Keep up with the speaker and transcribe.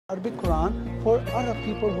Arabic Quran for Arab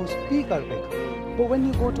people who speak Arabic. But when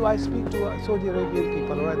you go to, I speak to Saudi Arabian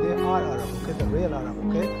people, right? They are Arab, okay, the real Arab,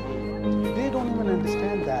 okay? They don't even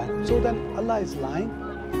understand that. So then Allah is lying.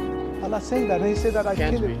 Allah saying that, and He said that I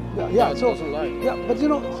Can't kill be. it. Yeah, God so doesn't lie. yeah, but you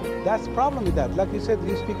know that's the problem with that. Like you said,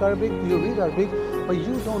 you speak Arabic, you read Arabic, but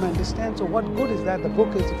you don't understand. So what good is that the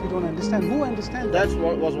book is if you don't understand? Who understands that? That's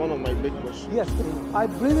what was one of my big questions. Yes, I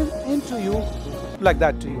bring it into you like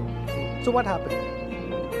that to you. So what happened?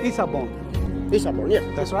 Isa born. Isa born, yeah.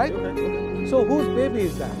 That's right. Okay. So whose baby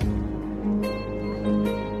is that?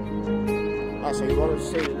 So you want to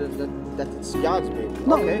say that it's God's baby?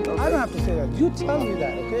 No, okay, I don't have to say that. You tell me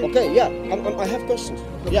that, okay? Okay, yeah, I have questions.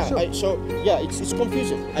 Yeah, Sure. It's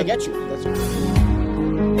confusing. I get you. That's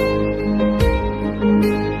right.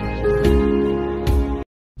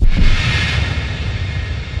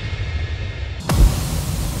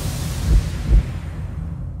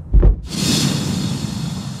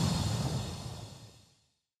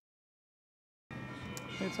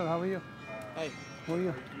 Hey, sir, how are you? Hey, How are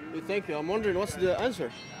you? thank you. I'm wondering what's the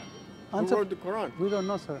answer? Answer? Who wrote the Quran? We don't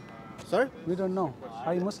know, sir. Sir? We don't know.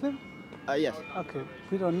 Are you Muslim? Yes. Okay,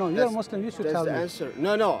 we don't know. You're a Muslim, you should That's tell the me. answer.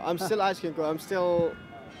 No, I'm still asking.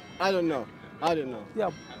 I don't know.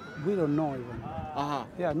 Yeah, we don't know even. Uh-huh.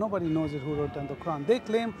 Yeah, nobody knows it who wrote down the Quran. They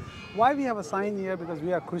claim, why we have a sign here, because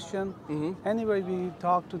we are Christian. Anyway, we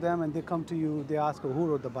talk to them and they come to you, they ask, who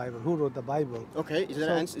wrote the Bible? Who wrote the Bible? Okay, is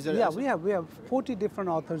there an answer? Yeah, we have 40 different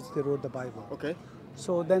authors, they wrote the Bible. Okay.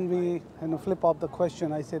 So then we flip off the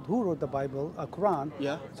question. I said, who wrote the Bible, a Quran?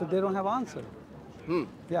 Yeah. So they don't have answer.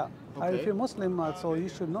 Yeah. Okay. If you're Muslim, so you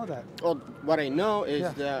should know that. Well, what I know is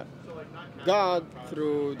Yeah. that God,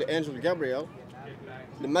 through the angel Gabriel,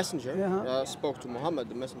 the messenger, spoke to Muhammad,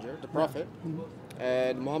 the messenger, the prophet,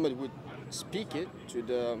 and Muhammad would speak it to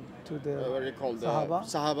the what do you call the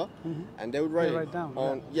Sahaba, and they would write They it write down,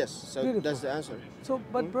 on. yeah. Yes, so Beautiful. that's the answer. So,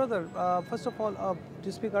 but brother, first of all, do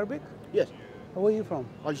you speak Arabic? Yes, Where are you from?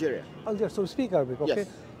 Algeria. Algeria. So speak Arabic, okay? Yes.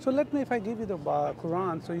 So let me, if I give you the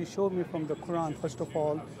Quran, so you show me from the Quran, first of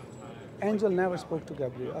all, angel never spoke to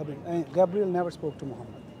Gabriel. Gabriel never spoke to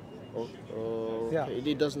Muhammad. Yeah.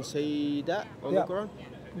 It doesn't say that on Yeah. the Quran.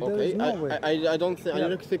 There Okay, is no way. I don't think I Yeah.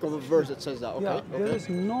 don't think of a verse that says that. Okay, Yeah, there is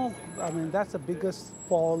no, that's the biggest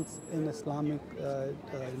fault in Islamic,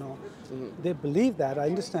 They believe that, I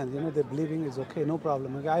understand, they're believing is okay, no problem.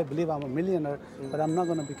 Okay, I believe I'm a millionaire, but I'm not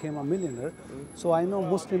going to become a millionaire. So I know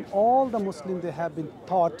all the Muslims, they have been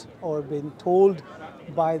taught or been told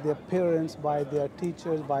by their parents, by their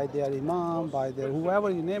teachers, by their imam, by their whoever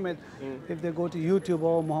you name it. If they go to YouTube,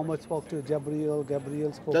 oh, Muhammad spoke to Gabriel,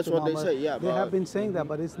 Gabriel spoke That's to what Muhammad. they say, yeah, They but- have been saying that,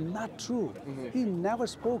 but it's not true. He never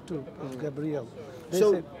spoke to Gabriel. They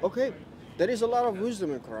So said, okay, there is a lot of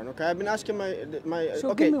wisdom in Quran. Okay, I've been asking my So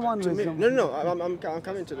okay. give me one to wisdom. No, I'm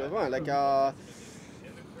coming to the one. Like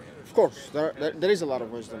of course, there is a lot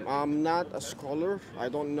of wisdom. I'm not a scholar. I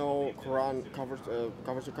don't know Quran cover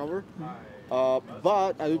to cover,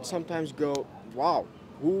 but I would sometimes go, wow,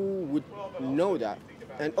 who would know that?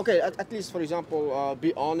 And okay, at least for example,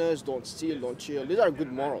 be honest, don't steal, don't cheat. These are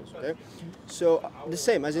good morals. Okay, so the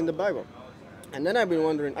same as in the Bible. And then I've been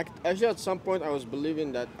wondering, actually at some point I was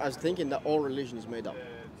thinking that all religion is made up.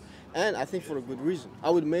 And I think for a good reason. I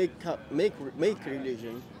would make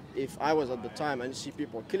religion if I was at the time and see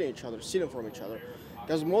people killing each other, stealing from each other.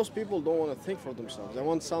 Because most people don't want to think for themselves. They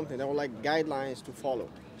want something, they want like guidelines to follow.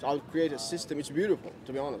 So I would create a system, it's beautiful,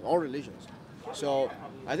 to be honest, all religions. So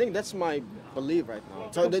I think that's my belief right now.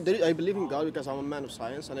 So I believe in God because I'm a man of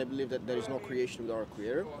science and I believe that there is no creation without a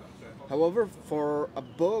creator. However, for a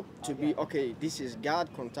book to be, okay, this is God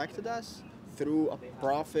contacted us through a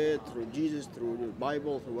prophet, through Jesus, through the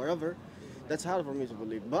Bible, through wherever, that's hard for me to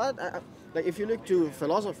believe. But like if you look to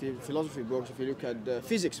philosophy books, if you look at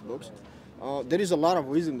physics books, there is a lot of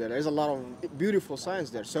wisdom there. There is a lot of beautiful science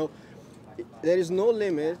there. So there is no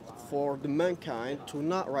limit for the mankind to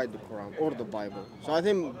not write the Quran or the Bible. So I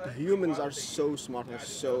think humans are so smart and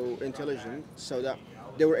so intelligent so that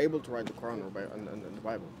they were able to write the Quran and the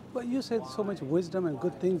Bible. but you said so much wisdom and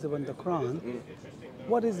good things about the Quran.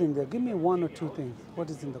 What is in there? Give me one or two things. What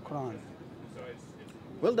is in the Quran?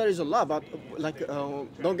 Well, there is a lot, but like,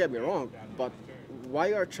 don't get me wrong, but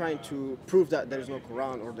why are trying to prove that there is no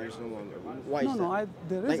Quran or there is no one? Why is that?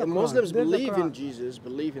 There is Like a Quran. Muslims There's a believe in Quran. Jesus,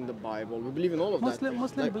 believe in the Bible, we believe in all of that.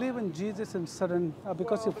 Muslims Like, believe in Jesus and certain,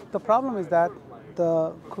 because the problem is that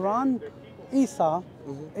the Quran, Isa,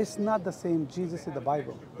 is not the same Jesus in the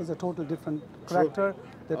Bible. It's a total different character.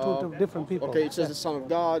 They're total different people. Okay, it says the Yes. Son of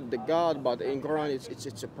God, the God, but in Quran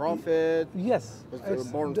it's a prophet. Yes. Was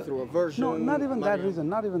born through a virgin. No, not even that Maryam. reason.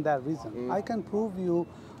 Not even that reason. I can prove you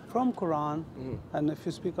from Quran, and if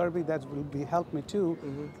you speak Arabic, that will be help me too.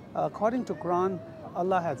 According to Quran,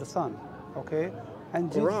 Allah has a son, okay? And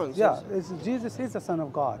Quran Jesus is the son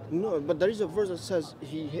of God. No, but there is a verse that says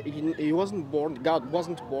he wasn't born, God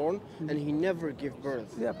wasn't born, and he never gave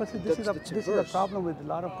birth. Yeah, but see, this is a problem with a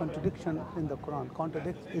lot of contradiction in the Quran.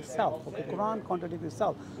 Contradicts itself. Okay, Quran contradicts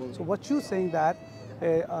itself. So what you saying that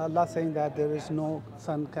Allah saying that there is no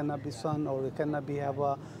son cannot be son, or it cannot be have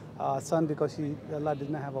a son because Allah did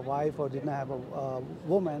not have a wife or did not have a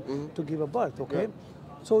woman to give a birth. Okay. Yeah.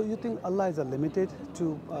 So you think Allah is limited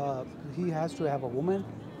to, He has to have a woman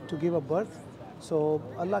to give a birth? So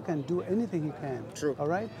Allah can do anything He can. True. All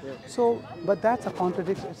right? Yeah. So, but that's a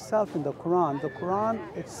contradiction itself in the Quran. The Quran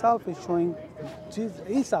itself is showing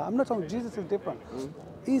Isa, I'm not talking, Jesus is different.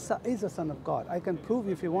 Isa is the son of God. I can prove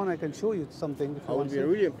if you want, I can show you something. If you I would want be to.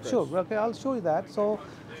 really impressed. Sure, okay, I'll show you that. So,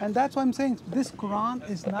 and that's why I'm saying this Quran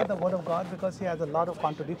is not the word of God because he has a lot of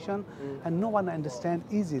contradiction and no one understands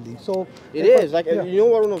easily. So It is like yeah. you know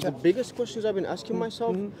what one of the biggest questions I've been asking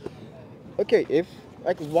myself. Okay, if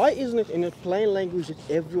like why isn't it in a plain language that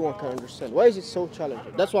everyone can understand? Why is it so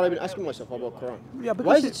challenging? That's what I've been asking myself about Quran. Yeah, because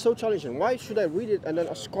why is it so challenging? Why should I read it and then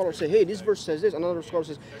a scholar say, hey, this verse says this, another scholar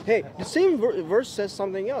says, hey, the same verse says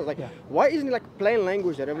something else. Like, why isn't it like plain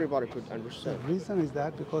language that everybody could understand? The reason is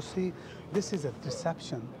that because see, this is a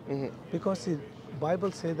deception. Because the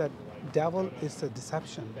Bible says that devil is a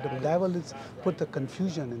deception. The devil is put the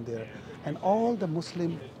confusion in there, and all the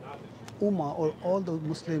Muslim ummah or all the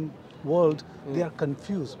Muslim world, they are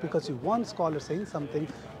confused because if one scholar saying something,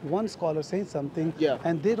 one scholar saying something,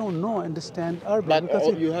 and they don't understand Arabic. But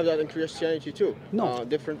because you have that in Christianity too. No.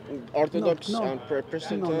 Different Orthodox and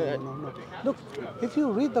Protestant. No. Look, if you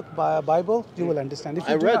read the Bible, you will understand. If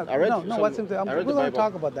you I read. No, what's in there? We're going to Bible.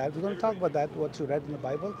 talk about that. We're going to talk about that, what you read in the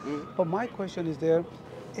Bible. But my question is there,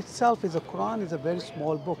 itself is a Quran is a very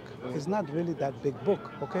small book. It's not really that big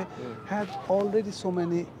book, okay? Had already so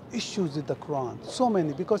many issues with the Quran, so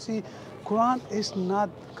many, because see, Quran is not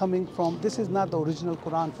coming from, this is not the original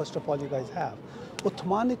Quran, first of all, you guys have.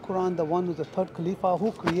 Uthmani Quran, the one who's the third Khalifa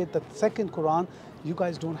who created the second Quran, you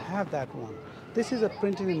guys don't have that one. This is a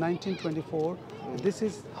printed in 1924. This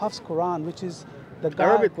is Hafs Quran, which is the guy.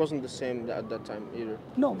 Arabic wasn't the same at that time either.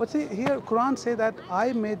 No, but see here, Quran say that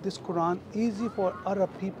I made this Quran easy for Arab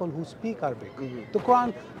people who speak Arabic. The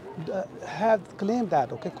Quran have claimed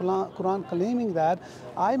that, okay? Quran claiming that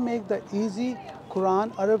I make the easy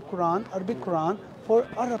Quran, Arabic Quran for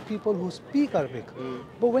Arab people who speak Arabic.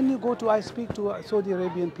 But when you go to, I speak to Saudi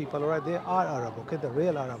Arabian people, all right? They are Arab, okay? The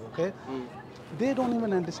real Arab, okay? They don't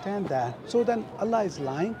even understand that. So then Allah is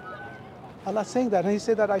lying. Allah saying that, and He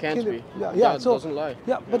said that I Can't kill be. it. Yeah, God so doesn't lie.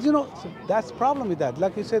 Yeah, but you know, so that's the problem with that.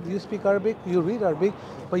 Like you said, you speak Arabic, you read Arabic,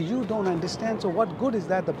 but you don't understand. So what good is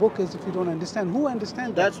that the book is if you don't understand? Who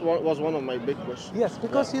understands that? That's what was one of my big questions. Yes,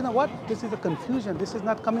 because you know what? This is a confusion. This is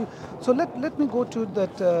not coming. So let me go to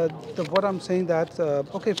that. What I'm saying that.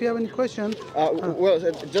 Okay, if you have any question. Well,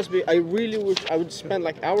 I really wish I would spend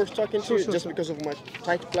like hours talking to you Sure. because of my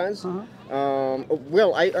tight plans.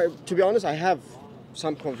 Well, I to be honest, I have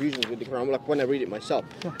some confusions with the Quran, like when I read it myself.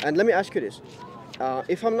 And let me ask you this: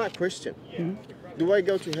 if I'm not Christian, do I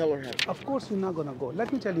go to hell or heaven? Of course, you're not gonna go.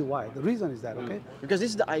 Let me tell you why. The reason is that, okay? Because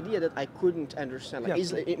this is the idea that I couldn't understand.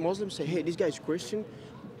 Like, Muslims say, hey, this guy is Christian,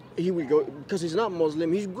 he will go, because he's not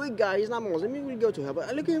Muslim, he's a good guy, he's not Muslim, he will go to hell. But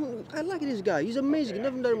I look at him, I like this guy, he's amazing, he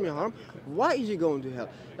never done me harm. Why is he going to hell?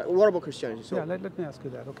 What about Christianity? So, yeah, let me ask you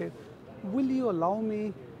that, okay? Will you allow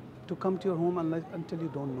me to come to your home until you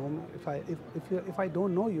don't know me? If I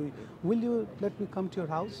don't know you, will you let me come to your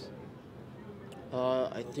house?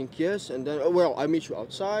 I think yes, and then I meet you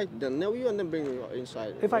outside, then know you, and then bring you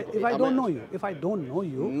inside. If I don't know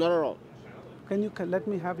you, not at all. Can you let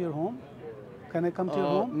me have your home? Can I come to your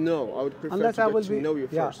home? No, I would prefer unless to I will get to know you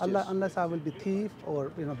first. Yes. Unless I will be thief or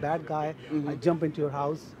bad guy, I jump into your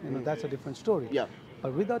house. That's a different story. Yeah.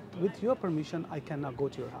 But with your permission, I cannot go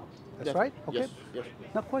to your house. That's right. Okay. Yes.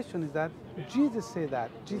 Now, question is that Jesus said that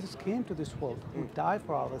Jesus came to this world, who died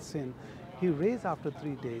for our sin. He raised after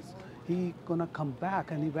 3 days. He gonna come back,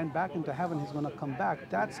 and he went back into heaven. He's gonna come back.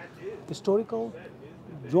 That's historical,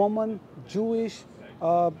 Roman, Jewish,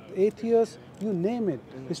 atheists, you name it.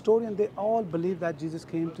 Historian, they all believe that Jesus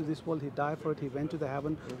came to this world. He died for it. He went to the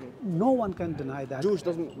heaven. No one can deny that. Jews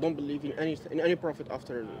don't believe in any prophet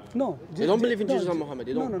after. No, they don't believe in Jesus and Muhammad.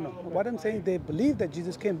 They don't. No. What I'm saying, they believe that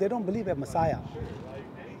Jesus came. They don't believe a Messiah,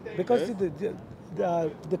 because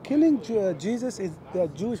the killing Jesus is the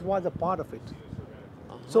Jewish was a part of it.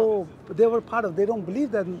 So they were part of, they don't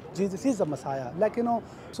believe that Jesus is the Messiah. Like, you know,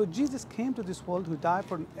 so Jesus came to this world who died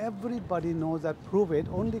for everybody knows that, prove it.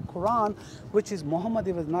 Only Quran, which is Muhammad,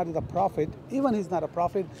 he was not a prophet, even he's not a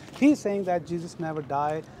prophet, he's saying that Jesus never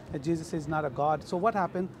died, that Jesus is not a God. So what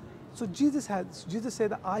happened? So Jesus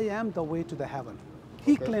said, I am the way to the heaven.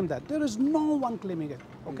 He claimed that. There is no one claiming it,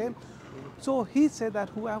 okay? So he said that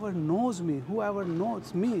whoever knows me,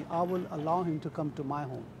 I will allow him to come to my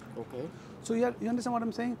home. Okay. So you understand what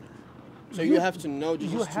I'm saying? So you have to know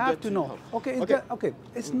Jesus You have get to know. home. Okay, okay.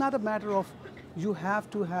 It's not a matter of you have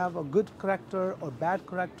to have a good character or bad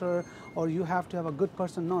character, or you have to have a good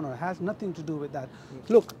person. No, it has nothing to do with that.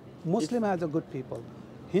 Look, Muslim has a good people.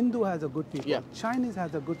 Hindu has a good people. Yeah. Chinese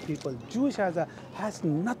has a good people. Jewish has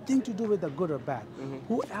nothing to do with the good or bad.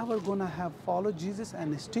 Whoever gonna have followed Jesus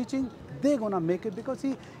and his teaching, they're gonna make it because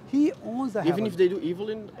he owns the Even heaven. if they do evil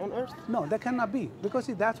on earth? No, that cannot be because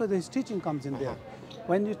see, that's where his teaching comes in there.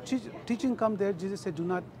 When your teaching come there, Jesus said, do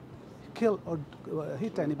not kill or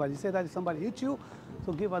hit anybody. He said that if somebody hits you,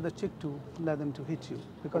 so give other chick to let them to hit you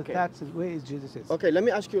because that's the way Jesus is. Okay, let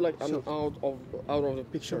me ask you like an Sure. out of the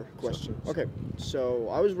picture question. Okay, so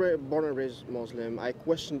I was born and raised Muslim. I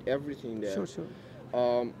questioned everything there. Sure.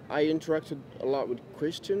 I interacted a lot with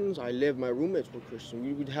Christians. I lived, my roommates were Christian.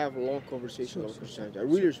 We would have long conversations about Christianity. I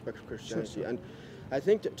really respect Christianity. And I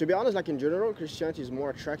think, to be honest, like in general, Christianity is more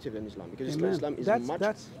attractive than Islam because Amen. Islam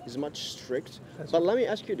is much strict. But let me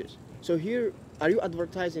ask you this. So here, are you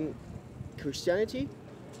advertising Christianity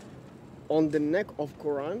on the neck of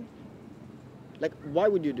Quran? Like, why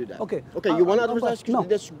would you do that? Okay. You want to advertise? No.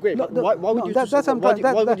 That's great. No, but why would you?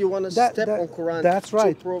 Why would you want to step on Quran? That's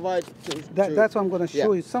right. To provide. That's why I'm going to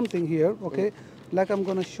show you something here. Okay. Like I'm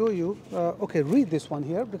going to show you. Okay, read this one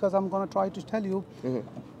here because I'm going to try to tell you.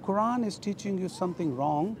 Quran is teaching you something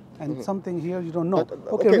wrong and something here you don't know.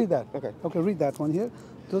 Okay, read that. Okay, read that one here.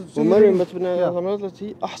 ومريم ابنتها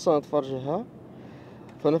التي أحصنت فرجها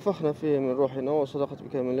فنفخنا فيه من روحنا وصدقت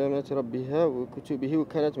بكلمات ربها وكتبه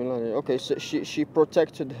وكانت من الله. Okay, so she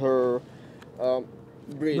protected her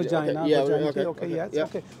vagina.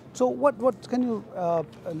 Okay. So what can you?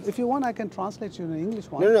 If you want, I can translate you in English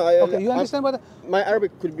one. No. Okay, you understand what? My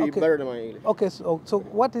Arabic could be better than my English. Okay, so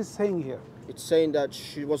what is saying here? It's saying that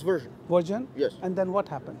she was virgin. Virgin. Yes. And then what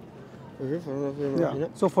happened? Yeah.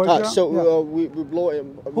 So virgin. We blow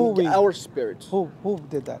our spirits. Who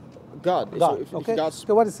did that? God. God. So Okay. God's,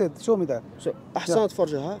 So what is it? Show me that. so أحصنت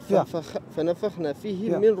فرجها فنفخنا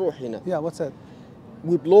فيه من روحنا. Yeah. What's that?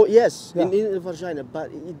 We blow in Yeah. the vagina,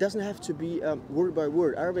 but it doesn't have to be word by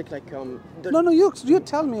word. Arabic No. You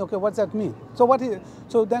tell me. Okay, what's that mean?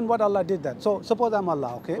 So then what Allah did that? So suppose I'm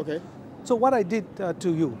Allah. Okay. Okay. So what I did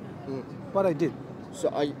to you? What I did? So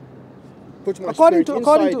I put my According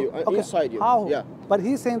spirit to inside you. How? Yeah. But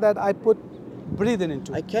he's saying that I put breathing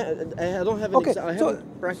into. I can't. I don't have. I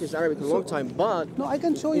haven't practiced Arabic in a long time, but no, I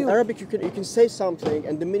can show in you. Arabic you can say something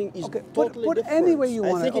and the meaning is totally put different. any way you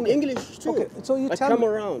want. I think in English too. Okay, so you like tell come me,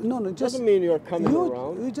 around. No, just doesn't mean you're coming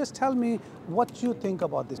around. You just tell me what you think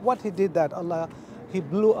about this. What he did that Allah, he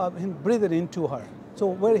blew up, he breathed into her. So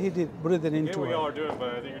where he did breathe into I get what her. y'all are doing, but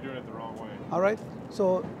I think you're doing it the wrong way. All right.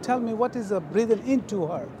 So tell me what is breathing into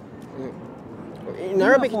her. In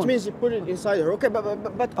Arabic, it means you put it inside her. Okay, but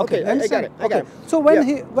okay, I got it. I got it. So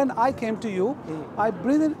when I came to you, I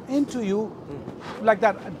breathed into you like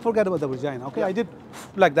that. Forget about the vagina. Okay, I did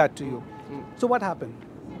like that to you. So what happened?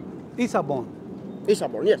 Isa born. Isa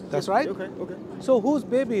born. Yes. That's right. Okay. So whose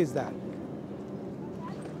baby is that?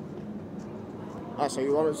 So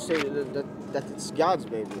you want to say that it's God's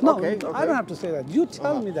baby? No, okay. I don't have to say that. You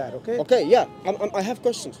tell me that, okay? Okay, yeah. I have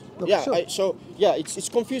questions. Look, yeah. sure. It's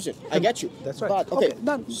confusing. I get you. That's right. But okay.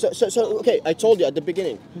 Done. So okay. I told you at the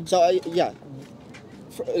beginning. So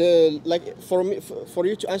for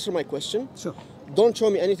you to answer my question. Sure. Don't show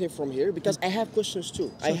me anything from here because I have questions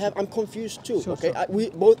too. I'm confused too. Sure, okay, sure. we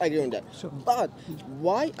both agree on that. Sure. But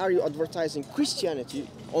why are you advertising Christianity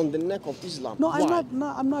on the neck of Islam? No, why?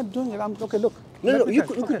 I'm not doing it. Okay, look. No, Let me you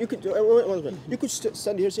tell could you could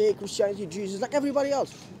stand here and say, hey, Christianity, Jesus, like everybody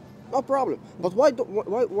else. No problem. But why do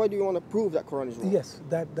you want to prove that Quran is wrong? Yes,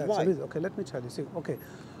 that's Why? the reason. Okay, let me tell you. See, okay,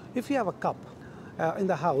 if you have a cup in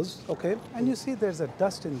the house, okay, and you see there's a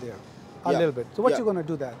dust in there, a Yeah. little bit. So what Yeah. you gonna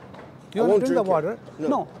do that? I You wanna won't drink the drink water? it.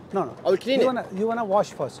 No. No. I will clean it. You wanna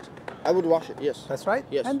wash first. I would wash it. Yes. That's right.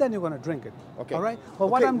 Yes. And then you're gonna drink it. Okay. All right. But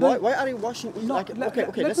what Okay, I'm doing. Why are you washing? No, like, let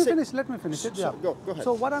let's me say- finish. Let me finish it. So, Yeah. go ahead.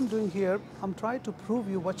 So what I'm doing here, I'm trying to prove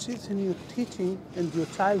you what is in your teaching in your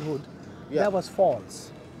childhood Yeah. that was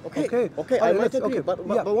false. Okay, All I right, might let's- agree, okay, but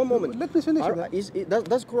yeah. one moment. Let me finish Are, that.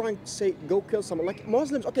 does Quran say go kill someone? Like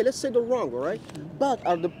Muslims, okay, let's say they're wrong, all right? But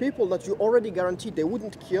are the people that you already guaranteed they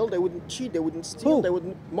wouldn't kill, they wouldn't cheat, they wouldn't steal, Who? they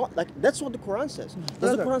wouldn't like that's what the Quran says.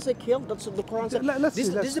 Does the Brother. Quran say kill? That's what the Quran says. Let's see,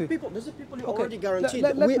 These let's are see. people. These are people you Okay, already guaranteed.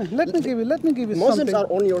 let me give you Muslims something. are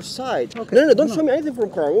on your side. Okay, No, don't no. show me anything from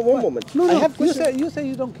Quran. One moment. No, I no. have You questions. say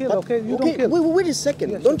you don't kill. But- Okay, you okay, don't kill. Wait a second.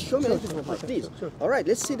 Yeah, Don't sure, show me sure, anything sure, from Quran, okay, please. sure. All right,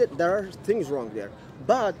 let's see that there are things wrong there.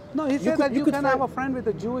 But No, he said that you could can have a find- friend with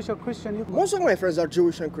a Jewish or Christian. You Most of my friends are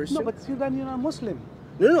Jewish and Christian. no, but then you're not Muslim.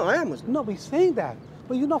 No, I am Muslim. No, but he's saying that.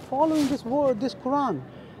 But you're not following this word, this Quran.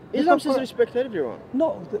 Islam Because says Quran- respect everyone. No,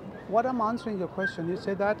 what I'm answering your question, you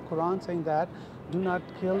say that Quran saying that do not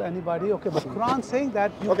kill anybody. Okay, but Quran saying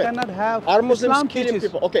that you Okay. cannot have Are Muslims Islam killing teaches-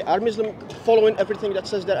 people? Okay, are Muslims following everything that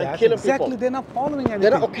says that and That's killing exactly. people? They're not following anything.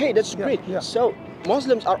 They're not, okay, that's Yeah, great. yeah. So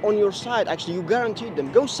Muslims are on your side. Actually, you guaranteed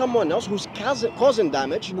them. Go someone else who's causing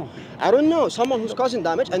damage. No. I don't know. Someone who's causing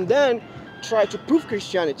damage, and then try to prove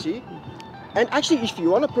Christianity. And actually, if you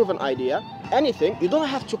want to prove an idea, anything, you don't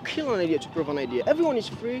have to kill an idea to prove an idea. Everyone is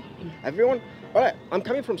free. Everyone. All right. I'm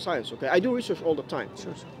coming from science. Okay, I do research all the time.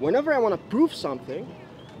 Sure. Whenever I want to prove something,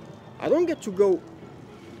 I don't get to go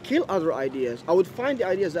kill other ideas. I would find the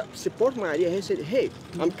ideas that support my idea. He said, hey,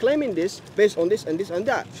 I'm claiming this based on this and this and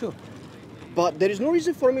that. Sure. But there is no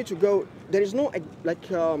reason for me to go. There is no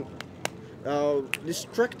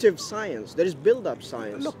destructive science. There is build-up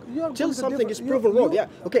science. Look, you are till going to something differ- is proven wrong. you-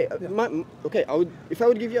 Yeah. Okay. Yeah. Okay. If I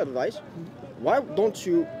would give you advice, why don't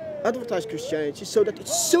you advertise Christianity so that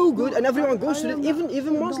it's so good and everyone goes to it?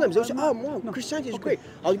 Even No, Muslims, they say, I'm "Oh, not- wow, no. Christianity is Okay. great.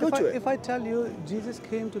 I'll go to it." If I tell you Jesus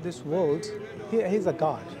came to this world, he's a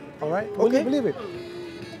God. All right. Will Okay. you believe it?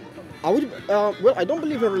 I would. Well, I don't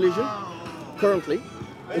believe in religion currently.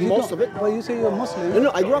 In You most don't- of it. Well, you say you're Muslim.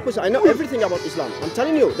 No, I grew up with. I know everything about Islam. I'm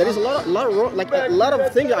telling you, there is a lot of wrong, like a lot of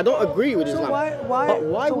things I don't agree with So Islam. why But why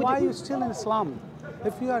so would why you? are you still in Islam?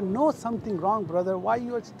 If you know something wrong, brother, why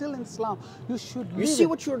you are still in Islam? You should. You leave see it.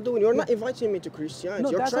 what you're doing. You're not inviting me to Christianity.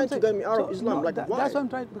 You're that's what trying I'm to saying. get me out of So, Islam. no, Like why? That's what I'm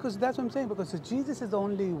trying. Because that's what I'm saying. Because Jesus is the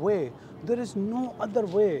only way. There is no other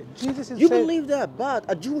way. Jesus is. You saying- believe that, but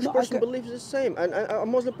a Jewish No, I person can- believes the same, and a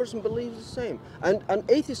Muslim person believes the same, and an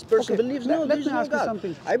atheist person Okay, believes let no, me there's no ask you God.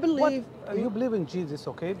 something. I believe. You believe in Jesus,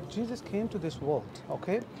 okay? Jesus came to this world,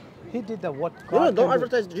 okay? He did the what God No, don't can do.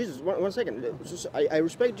 advertise Jesus. One second. I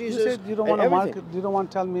respect You Jesus. said you don't and want to everything. market. You don't want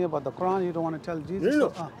to tell me about the Quran. You don't want to tell Jesus. No.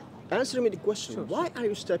 So, Answer me the question. Sure, Why are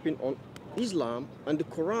you stepping on Islam and the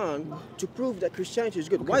Quran to prove that Christianity is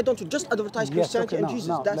good? Why don't you just advertise Yes, Christianity okay, and now- Jesus?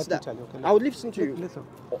 now, That's let me that. tell you, okay, I would listen to you. Listen,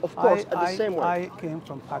 Of course, at the I, same way. I came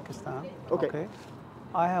from Pakistan. Okay.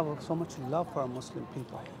 I have so much love for Muslim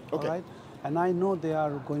people. Okay. All right. And I know they are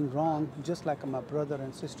going wrong, just like my brother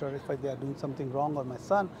and sister. If they are doing something wrong, or my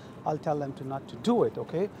son, I'll tell them to not to do it.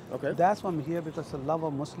 Okay. Okay. That's why I'm here, because I love a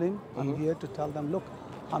Muslim. I'm here to tell them, look,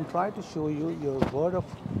 I'm trying to show you your word of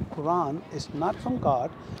Quran is not from God,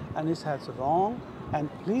 and it has wrong. And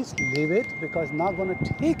please leave it, because it's not going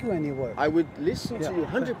to take you anywhere. I would listen Yeah, to you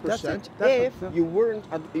that's 100% it. That's it, if yeah. you weren't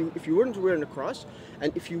if you weren't wearing a cross,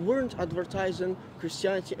 and if you weren't advertising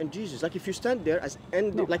Christianity and Jesus. Like if you stand there as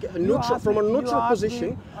No, like a you neutral asked from a me- you neutral asked position,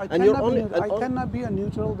 me- I and you're cannot be only neutral. and I on- cannot be a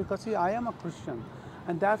neutral, because see, I am a Christian,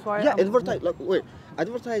 and that's why. yeah, I'm, advertise. Like, wait,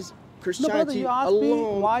 advertise No, Christianity brother, you asked me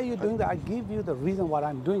alone. why you're doing that. I give you the reason why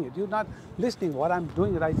I'm doing it. You're not listening what I'm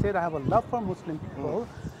doing it. I said I have a love for Muslim people,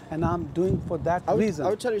 and I'm doing for that I reason.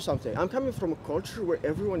 would tell you something. I'm coming from a culture where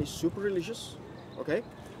everyone is super religious. Okay.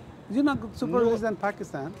 You're not super No. religious in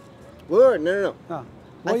Pakistan. Wait, no. Ah,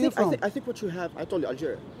 where are you from? I think what you have. I told you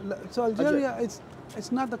Algeria. So Algeria,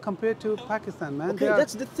 it's not the compared to Pakistan, man. Okay, They are-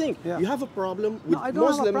 that's the thing. Yeah. You have a problem with I don't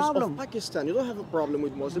have a Muslims problem. of Pakistan. You don't have a problem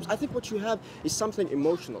with Muslims. I think what you have is something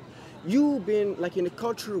emotional. You've been like in a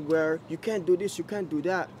culture where you can't do this, you can't do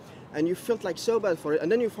that, and you felt like so bad for it.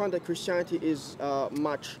 And then you found that Christianity is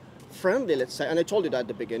much friendly, let's say. And I told you that at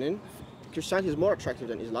the beginning. Christianity is more attractive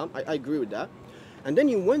than Islam. I agree with that. And then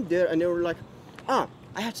you went there and they were like,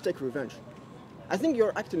 I had to take revenge. I think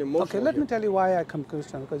you're acting emotional. Okay, let here. me tell you why I come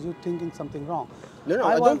Christian, because you're thinking something wrong. No,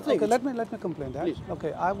 I don't think Okay, it's- let me complain that. Please.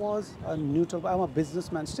 Okay, I was a neutral. I'm a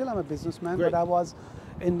businessman. Still, I'm a businessman, Great. but I was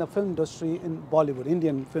in the film industry in Bollywood,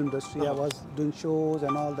 Indian film industry. I was doing shows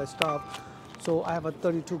and all that stuff. So I have a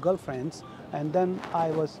 32 girlfriends, and then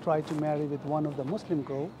I was trying to marry with one of the Muslim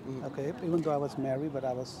girl. Okay, even though I was married, but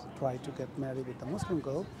I was trying to get married with the Muslim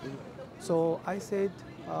girl. So I said,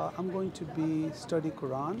 I'm going to be study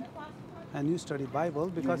Quran, and you study Bible,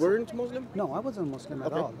 You because weren't Muslim? no, I wasn't Muslim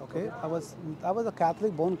at Okay. all. Okay, I was a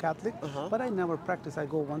Catholic, born Catholic, Uh-huh. but I never practice. I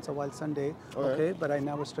go once a while Sunday, Okay. okay, but I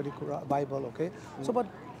never study Bible. Okay, so but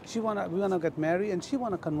we wanna get married, and she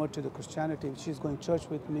wanna convert to the Christianity. She's going church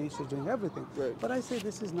with me. She's doing everything. Right. But I say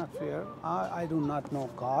this is not fair. I do not know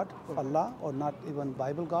God, Allah, or not even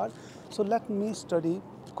Bible God. So let me study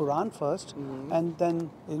Quran first, and then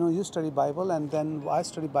you study Bible, and then I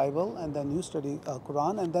study Bible, and then you study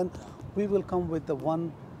Quran, and then we will come with the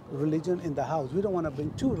one religion in the house. We don't want to bring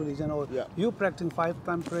two religion, or you practicing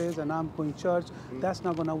 5-time prayers and I'm going church. That's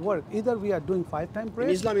not going to work. Either we are doing 5-time In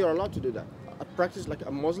prayers. Islam, you're allowed to do that. A practice like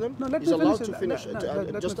a Muslim No, let is me allowed finish to it. finish.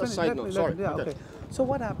 Let Just me a finish. side note. Sorry. Yeah, okay. So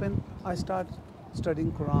what happened? I start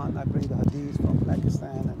studying Quran. I bring the Hadith from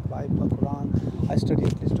Pakistan and Bible, Quran. I study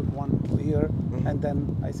at least took 1 year, and then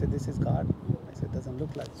I said, "This is God." I said, "Doesn't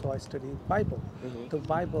look like." So I studied Bible. The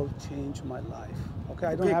Bible changed my life. Okay,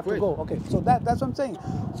 I don't Okay, have great. to go. Okay, so that's what I'm saying.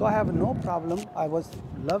 So I have no problem. I was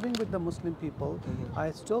loving with the Muslim people.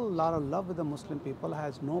 I still a lot of love with the Muslim people. I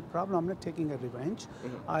has no problem. I'm not taking a revenge.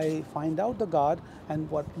 I find out the God, and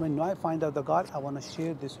when I find out the God, I want to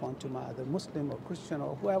share this one to my other Muslim or Christian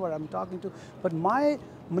or whoever I'm talking to. But my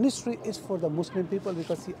ministry is for the Muslim people,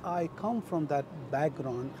 because see, I come from that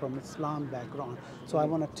background, from Islam background. So I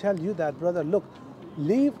want to tell you that, brother, look,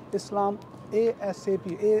 leave Islam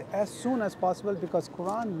ASAP, as soon as possible, because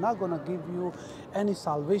Quran not going to give you any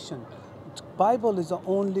salvation. Bible is the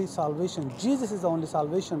only salvation. Jesus is the only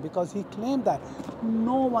salvation, because he claimed that.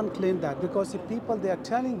 No one claimed that, because the people, they are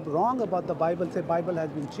telling wrong about the Bible, say Bible has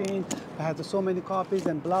been changed, it has so many copies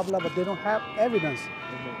and blah blah, but they don't have evidence.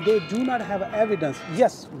 They do not have evidence.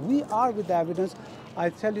 Yes, we are with the evidence. I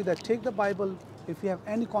tell you that take the Bible. If you have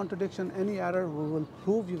any contradiction, any error, we will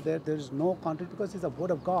prove you that there is no contradiction, because it's a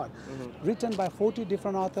word of God, written by 40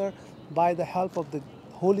 different authors by the help of the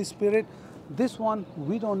Holy Spirit. This one,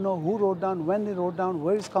 we don't know who wrote down, when they wrote down,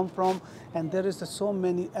 where it's come from, and there is so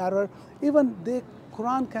many error. Even the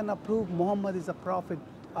Quran cannot prove Muhammad is a prophet.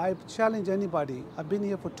 I challenge anybody. I've been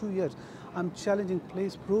here for 2 years. I'm challenging,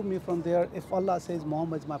 please prove me from there. If Allah says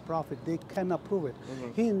Muhammad is my prophet, they cannot prove it.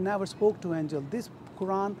 He never spoke to angel. This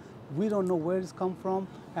Quran, we don't know where it's come from.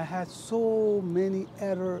 It has so many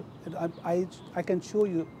error. I can show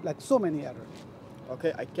you like so many error.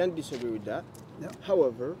 Okay, I can't disagree with that. Yeah.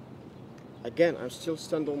 However, again, I'm still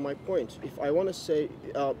stand on my point. If I want to say,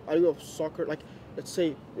 are you of soccer? Like, let's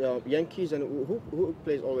say Yankees, and who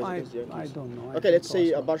plays always against the Yankees? I don't know. Okay, let's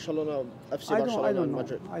say Barcelona, FC Barcelona, I don't and know.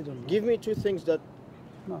 Madrid. I don't know. Give me two things that.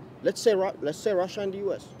 No. Let's say Russia and the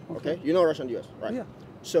US. Okay, you know Russia and the US, right? Yeah.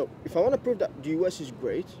 So if I want to prove that the US is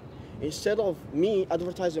great, instead of me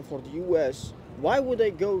advertising for the US, why would I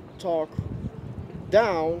go talk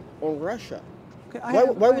down on Russia? Okay,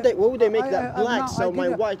 Why would they make that I'm black not- so I my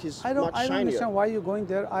think- white is I much don't shinier? understand why you're going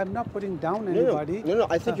there. I'm not putting down No, anybody. no.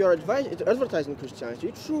 I think you're advertising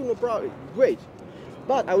Christianity. True, no problem. Great.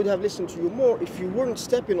 But I would have listened to you more if you weren't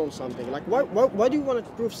stepping on something. Like, why do you want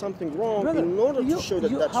to prove something wrong Brother, in order to show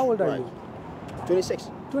that that's how old are right? you? 26.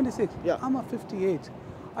 26. Yeah. I'm a 58.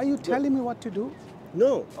 Are you telling me what to do?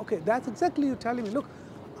 No, Okay, that's exactly you telling me. Look,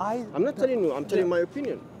 I'm not telling you. I'm telling my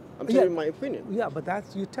opinion. I'm Yeah. telling my opinion. Yeah, but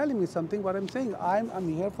that's you telling me something. What I'm saying, I'm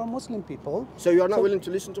here for Muslim people. So you are not willing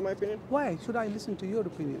to listen to my opinion? Why should I listen to your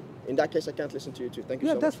opinion? In that case, I can't listen to you too. Thank you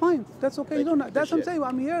Yeah, so that's much. fine. That's okay. Thank You don't. you. That's what I'm Appreciate saying.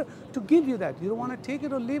 I'm here to give you that. You don't want to take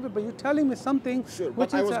it or leave it, but you're telling me something. Sure,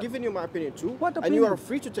 which but I is was a- giving you my opinion too. What And you are opinion?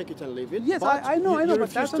 free to take it and leave it. Yes, but I know, you but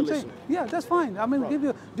refuse that's to what I'm saying. listen. Yeah, that's fine. I mean, give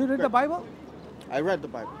you. Do you read the Right. Bible? I read the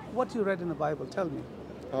Bible. What you read in the Bible? Tell me.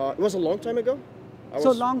 It was a long time ago.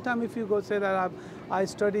 So long time. If you go say that I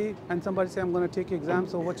study, and somebody say I'm going to take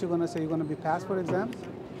exams, so what you going to say? You're going to be passed for exams?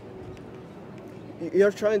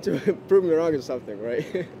 You're trying to prove me wrong or something,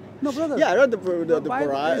 right? No, brother. Yeah, I read the Bible,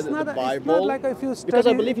 Quran, it's not the a- Bible. It's not like if you study. Because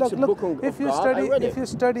I believe it's a look, book of if you God, study, I read if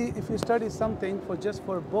it. you study something for just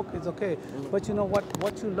for a book, it's okay. But you know what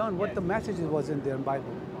you learn, what the message was in there in Bible.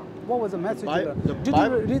 What was the message you learned? the Did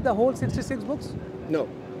Bible- you read the whole 66 books? No.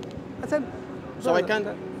 I said. So I brother,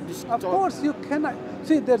 can't just Of talk- course, you cannot.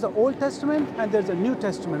 See, there's an Old Testament and there's a New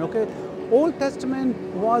Testament. Okay, Old Testament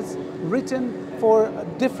was written for a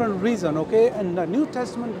different reason. Okay, and the New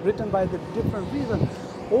Testament written by the different reason.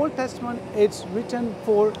 Old Testament, it's written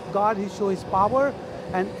for God. He shows His power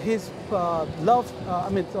and His love.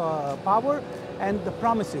 Power and the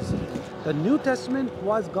promises. The New Testament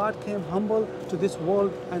was God came humble to this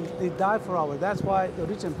world and He died for our. That's why they're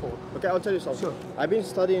written for. Okay, I'll tell you something. Sure. I've been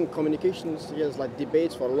studying communication skills, like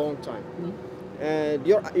debates, for a long time, Mm-hmm. and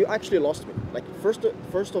you actually lost me. Like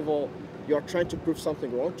first of all, you are trying to prove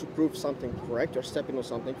something wrong, to prove something correct. You're stepping on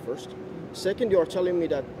something first. Second, you are telling me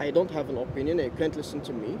that I don't have an opinion and you can't listen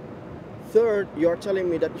to me. Third, you are telling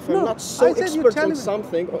me that if No, I'm not so I said you're expert telling on me-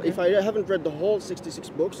 something, or if I haven't read the whole 66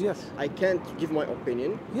 books, Yes. I can't give my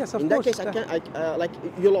opinion. Yes, of In course, that case, I that- can't. Like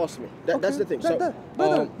you lost me. That's the thing.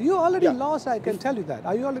 Brother, you already yeah. lost. I can tell you that.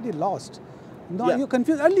 Are you already lost? No, Yeah. you're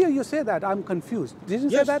confused. Earlier you said that I'm confused. Didn't you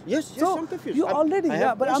say Yes, that? yes, So I'm confused. you already, I yeah.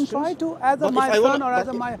 have But I'm questions, trying to, as but a if my I son wanna- or as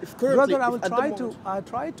but a my if currently, brother, I will if at the try moment-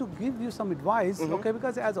 to, try to give you some advice, okay?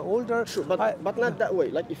 Because as an older, Sure, but not that way.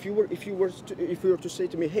 Like if you were to say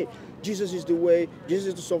to me, hey, Jesus is the way, Jesus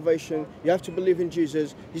is the salvation. You have to believe in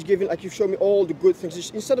Jesus. He's giving, like you show me all the good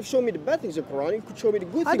things. Instead of showing me the bad things in the Quran, you could show me the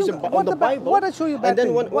good I things don't. on the Bible. What I show you bad and then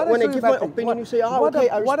things? when What I show you give bad my things? opinion, What- you say, what okay,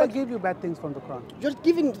 I, I what I respect. gave you bad things from the Quran. You're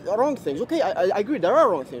giving wrong things. Okay, I agree. There are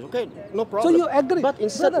wrong things. Okay, no problem. So you agree. But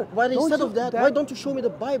instead, Brother, don't instead you- of that, why don't you show me the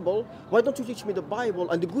Bible? Why don't you teach me the Bible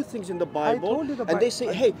and the good things in the Bible? told you the and they Bi- say,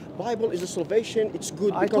 I- hey, Bible is a salvation. It's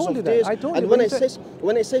good I because told of you that. this. I told and you, when but I you say said-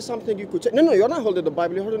 when I say something, you could say, no, you're not holding the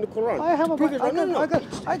Bible. You're holding the Quran. I have To a. prove it, I no, can, no.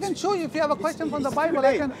 I can show you if you have a question from the It's Bible. too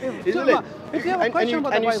I late. can. It's too late. If you have a And question you,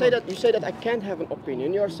 about and the you Bible, say that I can't have an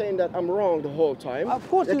opinion. You are saying that I'm wrong the whole time. Of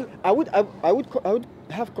course Like, you- I would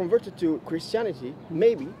have converted to Christianity,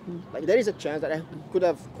 maybe. Like there is a chance that I could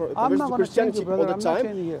have converted I'm to not gonna Christianity change you, brother. all the I'm not time.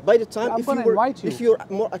 changing you. By the time, I'm if gonna you were, invite you. if you're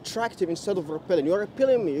more attractive instead of repelling, you're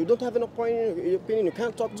repelling me. You don't have an opinion. You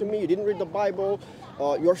can't talk to me. You didn't read the Bible.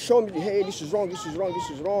 You're showing me, hey, this is wrong. This is wrong. This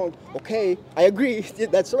is wrong. Okay, I agree.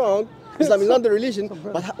 That's wrong. Islam is not the religion.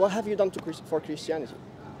 But what have you done for Christianity?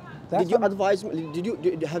 That's Did you what- advise me?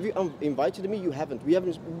 Have you invited me? You haven't. We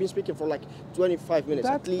haven't been speaking for like 25 minutes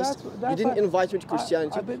at least. You didn't invite me to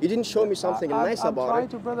Christianity. You didn't show me something nice I'm about trying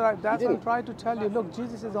it. to, brother. That's what I'm didn't. trying to tell you. Look,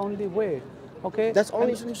 Jesus is the only way. Okay. That's only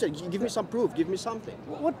And- thing you said. Give me some proof. Give me something.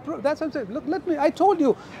 What proof? That's what I'm saying. Look, let me. I told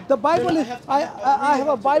you, the Bible Then I is. have to I go. I I have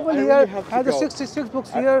a really have to Bible go. I here. really have to Has the go. 66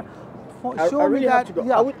 books here. I Show really me have that. to go.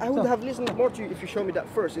 Yeah. I would So- have listened more to you if you showed me that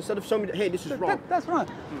first instead of showing me that, hey, this is wrong. That's right.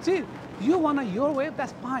 See, you wanna your way.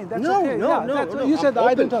 That's fine. That's No, okay. no, yeah, no, that's, no, You said I'm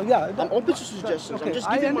I don't open. know. Yeah. I'm open to suggestions. I'm just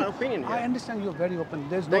giving my opinion here. I understand you're very open.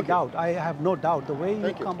 There's no Thank you. doubt. I have no doubt the way you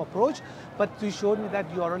Thank you. come approach, but you showed me that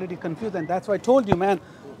you are already confused, and that's why I told you, man.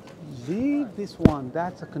 Leave this one.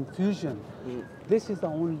 That's a confusion. This is the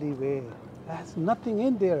only way. There's nothing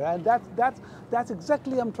in there, and that's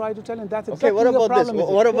exactly I'm trying to tell you. That's exactly Okay, what your about this? problem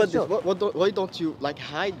is. What Yeah, about sure. this? Why don't you like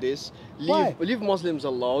hide this? Why? Leave Muslims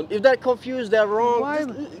alone. If they're confused, they're wrong. Why?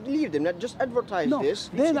 Just leave them. Just advertise No, this.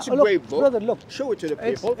 then, It's a look, great book. brother, look, Show it to the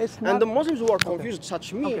it's- people. it's not- and the Muslims who are confused, such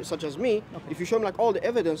as me, Okay. if you show me like all the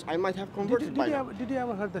evidence, I might have Did converted you, by did, you now. ever, did you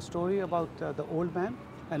ever heard the story about the old man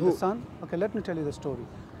and Who? the son? Okay, let me tell you the story.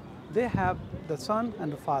 They have the son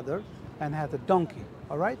and the father and had a donkey,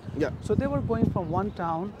 all right? Yeah. So they were going from one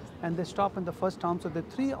town and they stop in the first town. So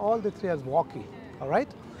all the three are walking, all right?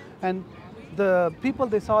 And the people,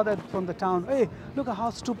 they saw that from the town, hey, look at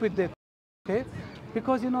how stupid they, okay?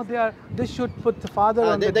 Because they should put the father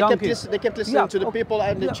on the donkey. They kept listening to the people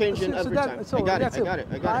and they changed it every that- time. so I got that's it.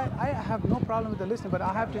 I got it. I have no problem with the listening, but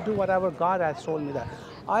I have to do whatever God has told me that.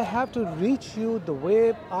 I have to reach you the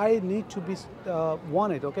way I need to be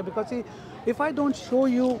wanted, okay? Because see, if I don't show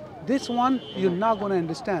you this one, you're not going to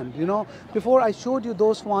understand. Before I showed you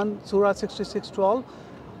those one, Surah 66:12,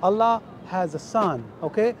 Allah has a son,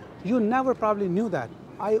 okay? You never probably knew that.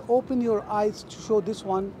 I open your eyes to show this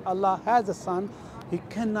one, Allah has a son. He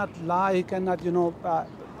cannot lie, he cannot,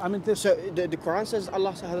 this. So the Quran says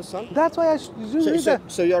Allah has a son. That's why you read that.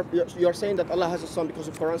 So you're saying that Allah has a son because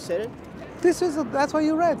the Quran said it? That's why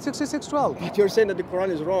you read 66:12. But you're saying that the Quran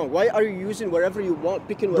is wrong. Why are you using wherever you want,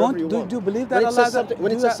 picking wherever you want? Do you believe that when Allah it says something,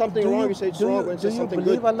 when it says something wrong, you say it's wrong. When it says something do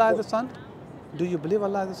you good, believe Allah has a son? Do you believe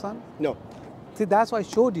Allah has a son? no. See, that's why I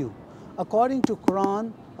showed you. According to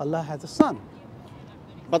Quran, Allah has a son.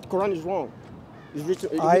 But the Quran is wrong. It's written,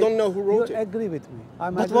 you don't know who wrote you it. agree with me.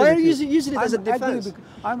 But why are you using it as a defense?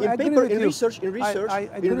 In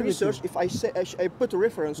research, if I put a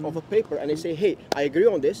reference of a paper and I say, hey, I agree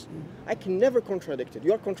on this, I can never contradict it.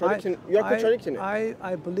 You are contradicting it.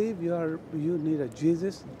 I believe you need a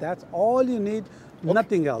Jesus. That's all you need,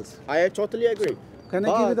 nothing else. I totally agree. Can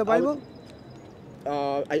I give you the Bible?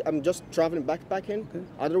 I'm just traveling backpacking. Okay.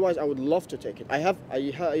 Otherwise, I would love to take it. I have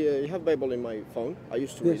Bible in my phone. I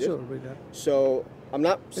used to Yeah, read sure, it. read that. So I'm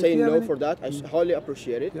not saying you have no any- for that. I highly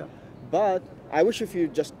appreciate it. Yeah. But I wish if you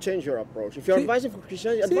just change your approach. If you're See- advising for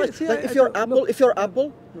Christianity, see- advise. see, Like I- if you're I- Apple, look- if you're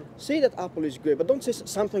Apple, say that Apple is great, but don't say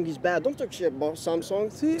something is bad. Don't talk shit about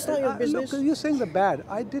Samsung. See, it's not your business. Look, you're saying the bad.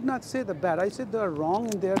 I did not say the bad. I said they're wrong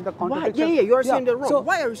in there, the Why? contradiction. Yeah, you are saying they're wrong. So,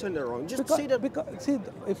 Why are you saying they're wrong? Just say that. See,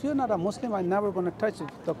 if you're not a Muslim, I'm never going to touch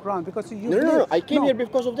the Quran because you. No. I came here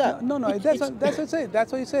because of that. No. That's what I said.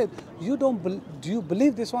 That's what you said. Do you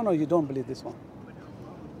believe this one or you don't believe this one?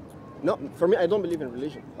 No, for me, I don't believe in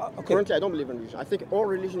religion. Okay. Currently, I don't believe in religion. I think all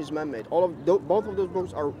religion is man-made. Both of those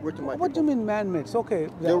books are written by What do people. you mean man-made? It's okay.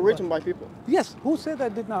 They're written by people. Yes, who said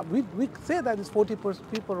that did not? We say that is 40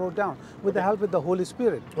 people wrote down with the help of the Holy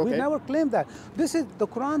Spirit. We Okay. never claimed that. This is, the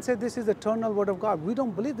Quran said this is the eternal word of God. We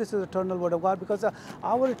don't believe this is the eternal word of God because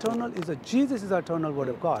our eternal is Jesus is the eternal word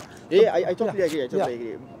of God. Yeah, I totally yeah, agree. I totally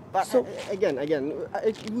yeah. agree. But So- again,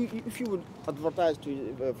 if you would advertise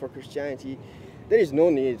for Christianity, there is no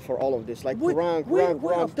need for all of this. Like Quran.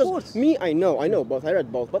 Of Because course. me, I know both. I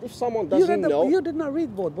read both. But if someone You, doesn't read know, you did not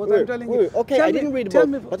read both. wait, I'm telling wait, you. okay, Tell I me- didn't read tell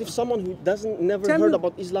both. me- But if someone who never tell heard me-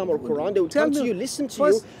 about Islam or Quran, they would tell come to me you, listen to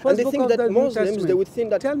first- you, and first they book think of that the New Muslims, Testament. they would think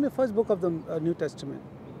that. Tell me first book of the New Testament.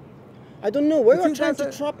 I don't know. Why you are See, trying to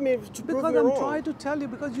that's trap me to prove Because me I'm wrong? trying to tell you,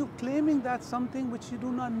 because you're claiming that's something which you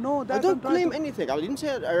do not know. I That's don't I'm trying claim to- anything. I didn't say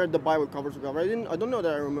I read the Bible cover to cover. I don't know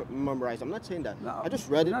that I memorized. I'm not saying that. No, I just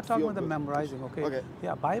read it. We're not talking feel about the good. memorizing, okay? Okay.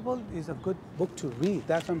 Yeah, Bible is a good book to read.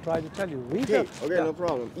 That's what I'm trying to tell you. Read Okay, it. okay, Yeah. no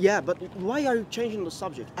problem. Yeah, but why are you changing the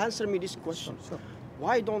subject? Answer me this question. Sure.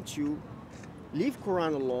 Why don't you leave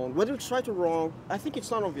Quran alone? Whether it's right or wrong, I think it's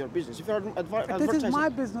none of your business. If you're This advertising, is my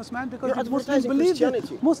business, man, because You're the Muslim advertising believe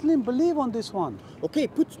Christianity. Muslim believe on this one. okay,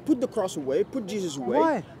 put the cross away, put Jesus away.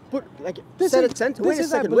 Why? Put like This set is, a tent. this Wait a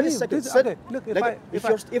is, I second. Wait a believe. second. This, Set- okay, look, like,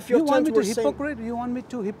 if your you want tent me were to saying, hypocrite, you want me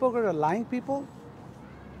to hypocrite or lying people?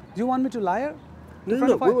 Do you want me to liar? no, In no,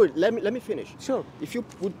 front no, of wait, let me finish. Sure. If you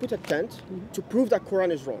would put a tent to prove that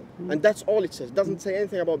Quran is wrong, and that's all it says, it doesn't say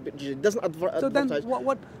anything about Jesus, it doesn't So then, advertise. what? No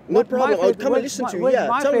what my problem, I'll faith- come and where's listen my- to you. where's Yeah,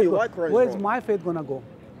 my tell me faith why go- Quran is Where's wrong. my faith gonna go?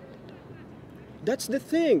 That's the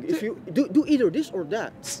thing. If you do either this or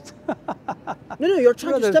that. No, you're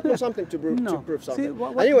trying Brother, to step on something to prove no. to prove See, something.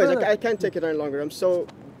 what- Anyways, brother- I can't take it any longer. I'm so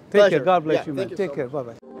Take pleasure. care. God bless Yeah, you, man. thank Take so care. Bye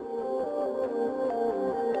bye.